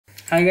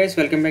Hi guys,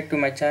 welcome back to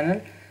my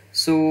channel.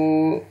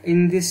 So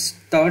in this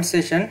third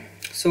session,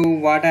 so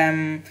what I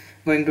am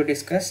going to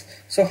discuss,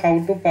 so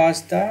how to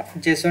pass the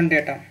JSON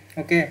data.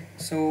 Okay,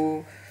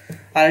 so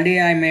already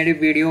I made a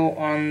video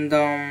on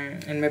the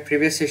in my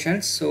previous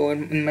sessions. So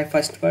in my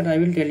first part I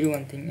will tell you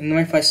one thing. In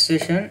my first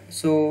session,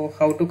 so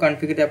how to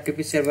configure the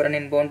FTP server and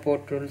inbound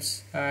port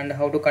rules, and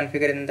how to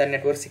configure in the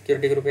network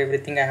security group,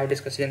 everything I have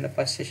discussed in the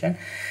first session.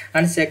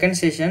 And second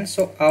session,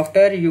 so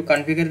after you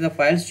configure the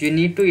files, you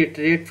need to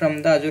iterate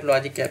from the Azure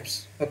Logic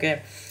Apps.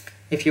 Okay,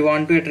 if you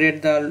want to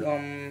iterate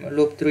the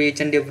loop through each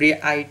and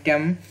every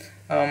item,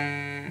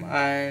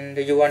 and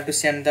you want to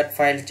send that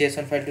file,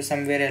 JSON file, to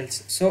somewhere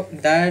else, so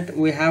that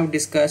we have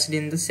discussed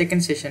in the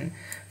second session.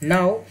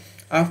 Now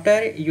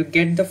after you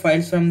get the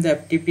files from the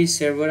FTP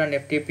server and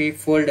FTP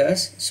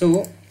folders,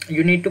 so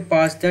you need to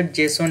pass the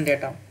JSON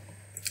data,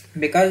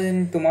 because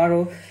in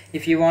tomorrow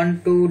if you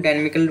want to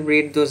dynamically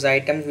read those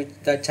items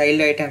with the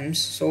child items,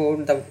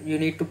 so you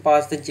need to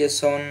pass the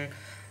JSON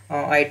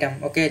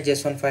item. Okay,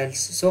 JSON files.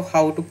 So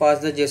how to pass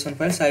the JSON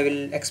files I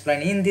will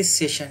explain in this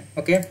session.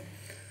 Okay,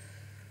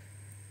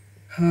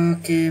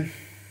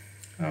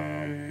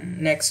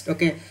 next.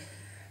 Okay,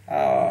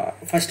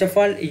 first of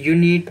all you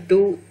need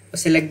to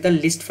select the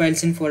list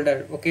files in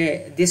folder.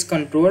 Okay, this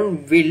control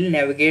will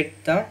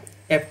navigate the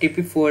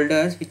FTP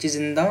folders which is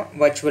in the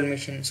virtual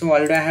machine. So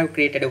already I have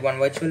created one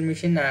virtual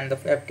machine and the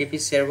FTP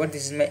server.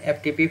 This is my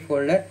FTP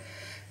folder.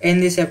 In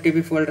this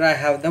FTP folder I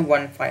have the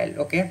one file.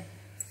 Okay,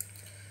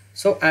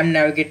 so I'm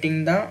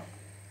navigating the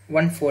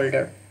one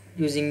folder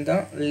using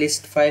the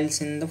list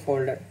files in the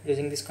folder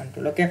using this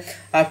control. Okay,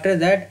 after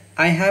that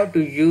I have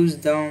to use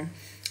the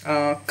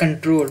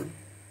control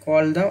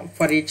called the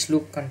ForEach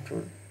Loop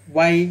control.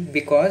 Why?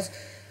 Because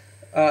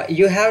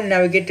you have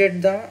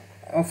navigated the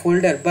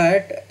folder,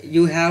 but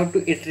you have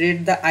to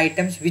iterate the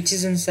items which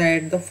is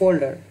inside the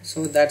folder.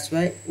 So that's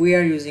why we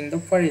are using the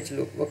ForEach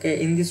loop.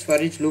 Okay, in this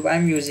ForEach loop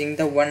I'm using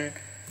the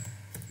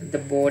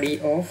body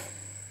of.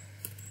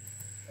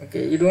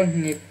 Okay, you don't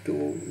need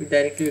to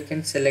directly, you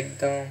can select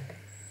the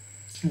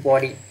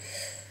body,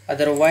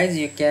 otherwise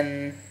you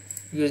can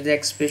use the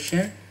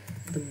expression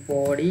the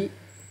body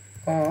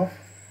of.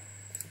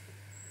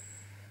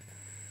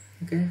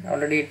 Okay,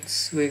 already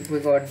it's we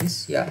got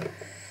this. Yeah,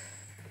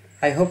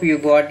 I hope you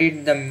got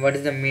it. What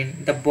is the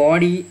mean? The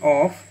body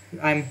of,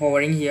 I'm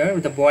hovering here,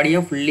 the body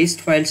of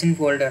list files in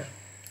folder.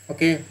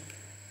 Okay,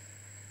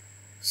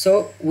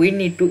 so we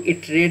need to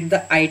iterate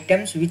the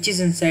items which is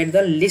inside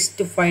the list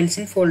files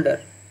in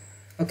folder.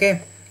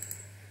 Okay,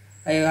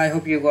 I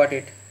hope you got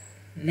it.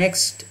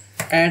 Next,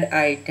 add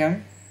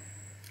item.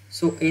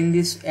 So in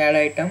this add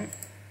item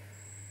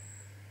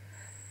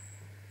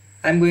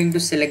I'm going to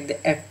select the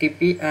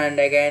FTP, and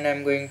again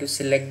I'm going to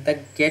select the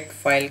get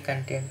file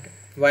content.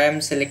 Why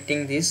I'm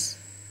selecting this?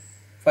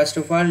 First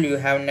of all, you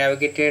have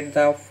navigated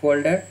the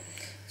folder,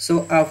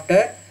 so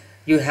after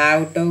you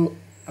have to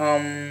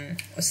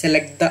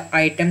select the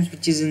items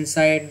which is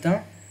inside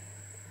the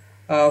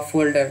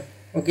folder.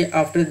 Okay,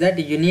 after that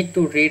you need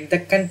to read the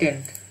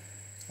content.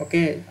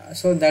 Okay,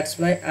 so that's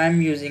why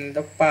I'm using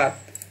the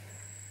path.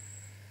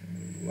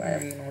 Why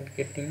I'm not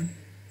getting?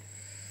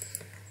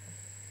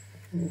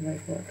 Oh my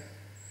god.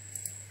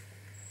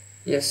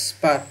 Yes,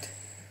 path.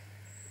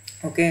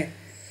 Okay,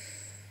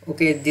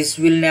 this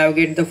will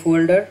navigate the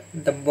folder.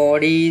 The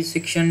body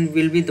section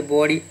will be the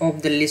body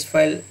of the list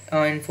file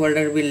in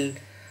folder, will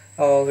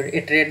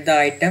iterate the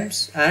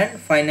items, and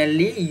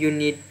finally you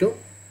need to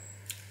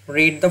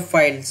read the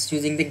files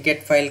using the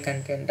get file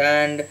content.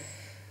 And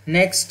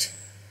next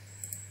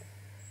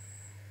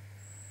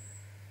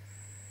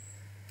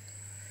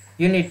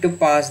you need to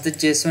pass the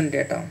JSON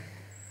data.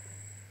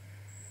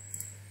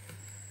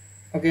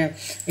 Okay,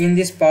 in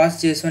this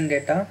pass JSON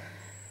data,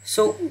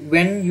 so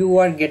when you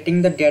are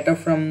getting the data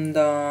from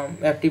the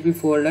FTP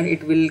folder,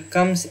 it will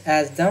comes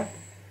as the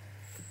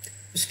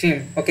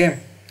stream. Okay,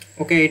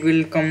 it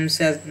will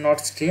comes as not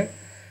stream.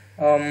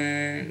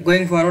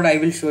 Going forward I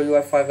will show you.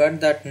 I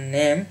forgot that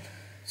name.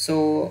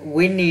 So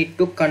we need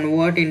to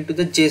convert into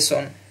the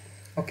JSON.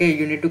 Okay,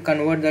 you need to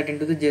convert that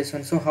into the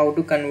JSON. So how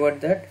to convert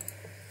that?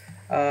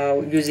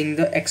 Using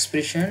the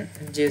expression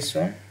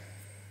JSON.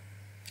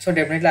 So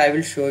definitely I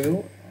will show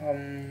you.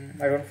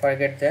 I don't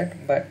forget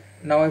that, but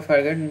now I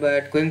forget,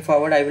 but going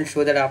forward I will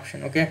show that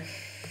option. Okay,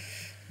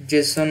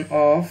 JSON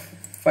of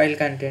file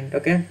content.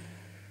 Okay,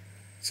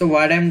 so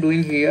what I'm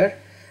doing here,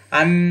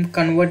 I'm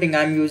converting,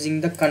 I'm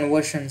using the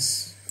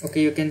conversions.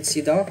 Okay, you can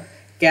see the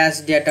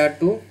cache data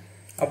to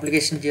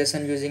application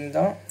JSON using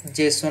the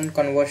JSON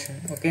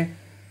conversion. Okay,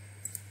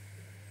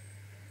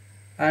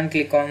 and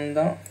click on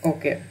the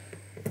OK.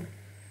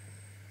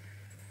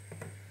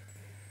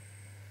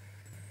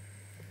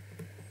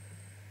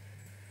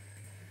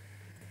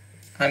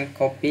 And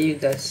copy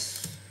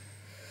this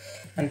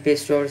and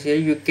paste over here.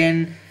 You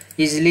can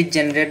easily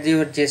generate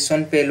your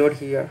JSON payload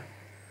here.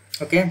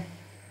 Okay,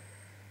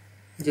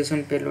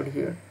 JSON payload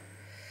here.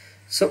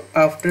 So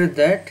after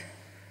that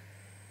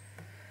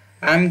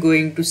I'm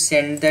going to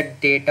send the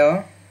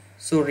data.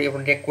 So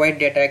required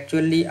data,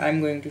 actually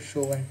I'm going to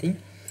show one thing.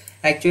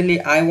 Actually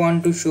I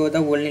want to show the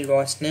only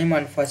last name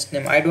and first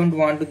name. I don't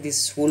want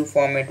this full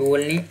format,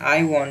 only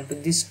I want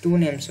these two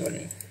names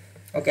only.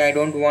 Okay, I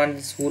don't want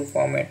this full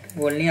format,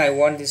 only I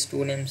want these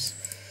two names.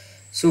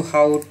 So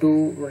how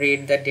to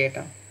read the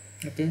data?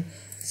 Okay,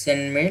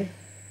 send mail,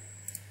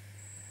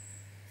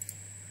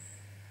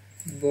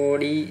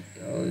 body,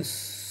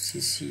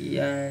 cc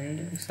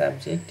and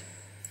subject.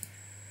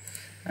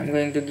 I'm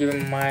going to give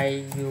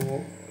my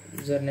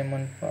username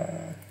and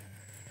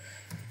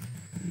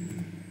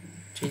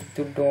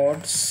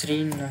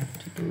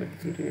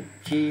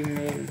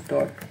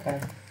chitu.sri92@gmail.com.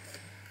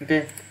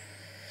 okay,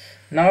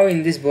 now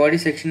in this body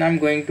section I'm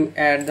going to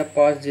add the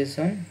Parse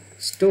Json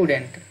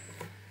student.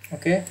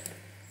 Okay,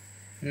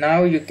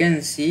 now you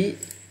can see,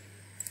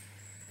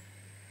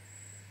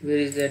 where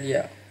is that?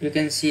 Yeah, you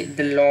can see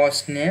the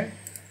last name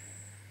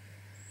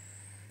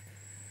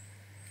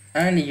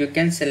and you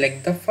can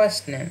select the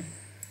first name,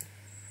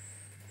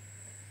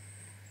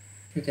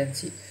 you can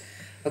see.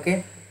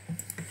 Okay,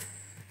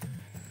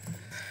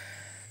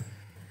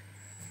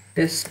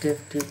 test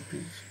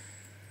FTP.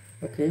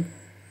 okay,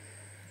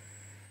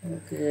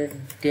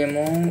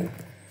 demo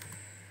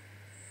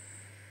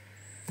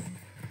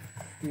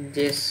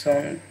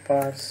JSON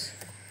parse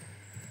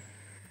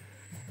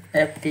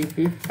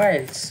FTP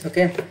files.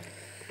 Okay,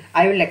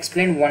 I will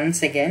explain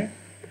once again.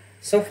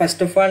 So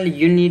first of all,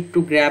 you need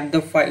to grab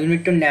the file, you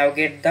need to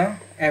navigate the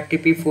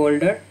FTP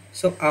folder.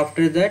 So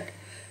after that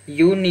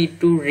you need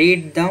to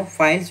read the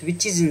files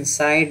which is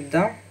inside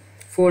the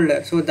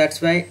folder. So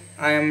that's why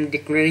I am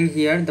declaring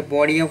here the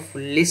body of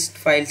list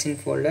files in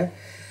folder.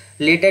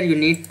 Later you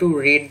need to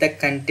read the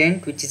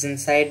content which is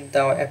inside the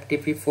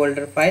FTP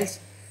folder files.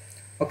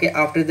 Okay,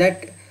 after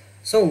that,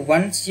 so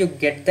once you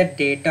get the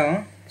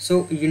data,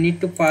 so you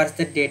need to parse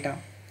the data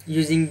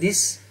using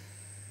this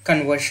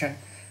conversion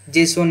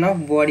JSON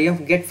of body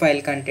of get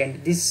file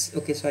content. This,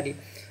 okay, sorry,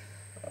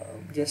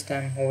 just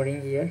I'm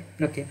hovering here.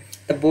 Okay,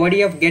 the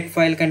body of get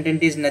file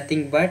content is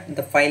nothing but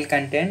the file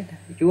content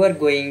you are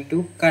going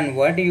to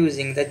convert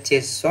using the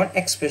JSON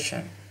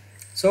expression.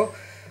 So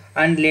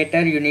and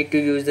later you need to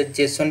use the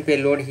JSON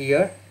payload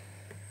here.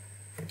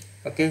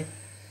 Okay,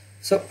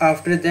 so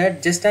after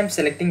that, just I'm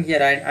selecting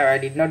here, I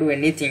did not do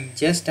anything,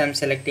 just I'm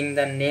selecting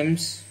the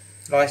names,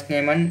 last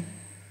name and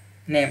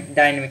name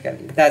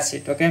dynamically, that's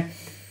it. Okay,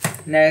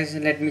 next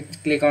let me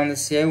click on the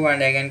save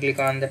and again click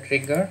on the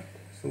trigger.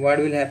 So what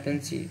will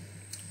happen, see,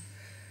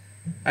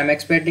 I'm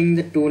expecting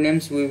the two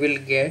names we will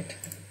get.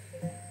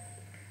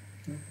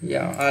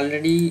 Yeah,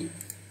 already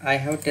I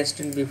have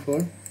tested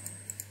before.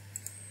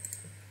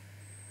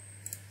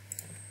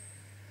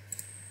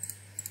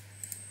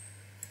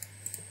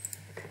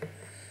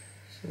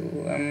 So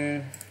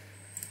I'm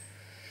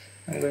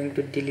going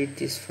to delete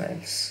these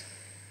files.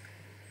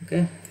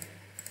 Okay,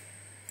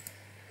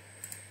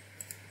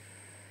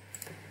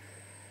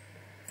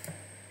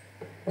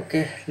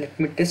 okay, let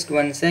me test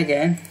once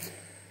again.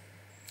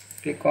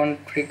 Click on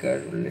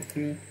trigger, let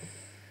me,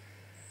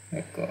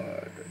 my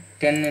god,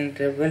 10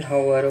 interval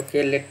hour.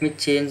 Okay, let me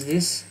change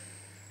this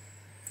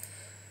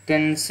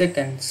 10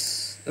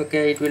 seconds.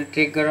 Okay, it will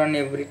trigger on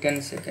every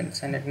 10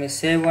 seconds. And let me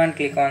save and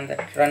click on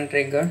that run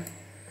trigger.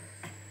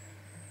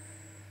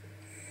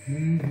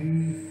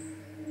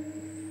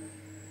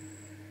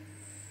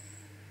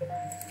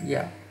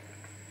 Yeah,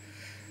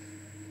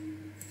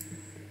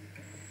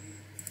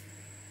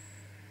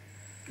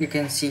 you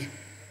can see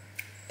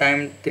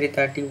time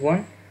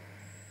 3:31.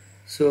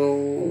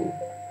 So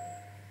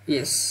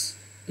yes,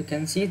 you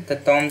can see the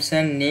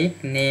Thompson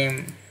nick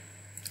name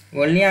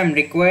only. I'm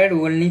required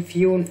only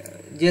few,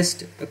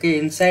 just okay,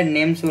 inside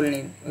names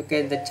only.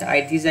 Okay, the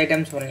these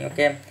items only.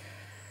 Okay,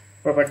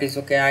 properties.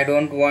 Okay, I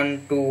don't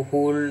want to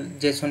whole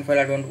JSON file,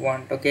 I don't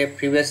want. Okay,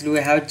 previously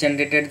we have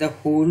generated the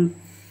whole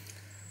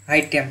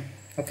item,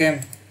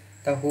 okay,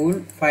 the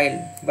whole file,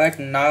 but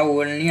now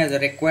only as a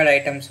required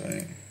items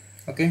only.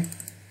 Okay,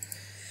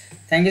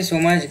 thank you so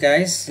much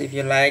guys. If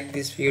you like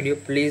this video,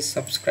 please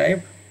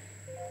subscribe.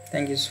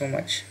 Thank you so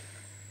much.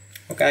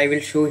 Okay, I will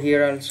show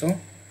here also.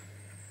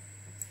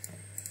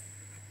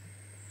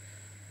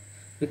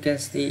 You can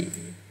see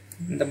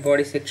in the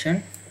body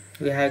section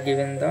we have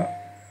given the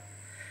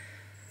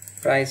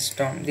price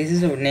term. This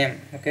is our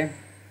name. Okay,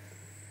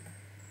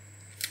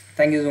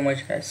 thank you so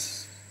much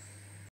guys.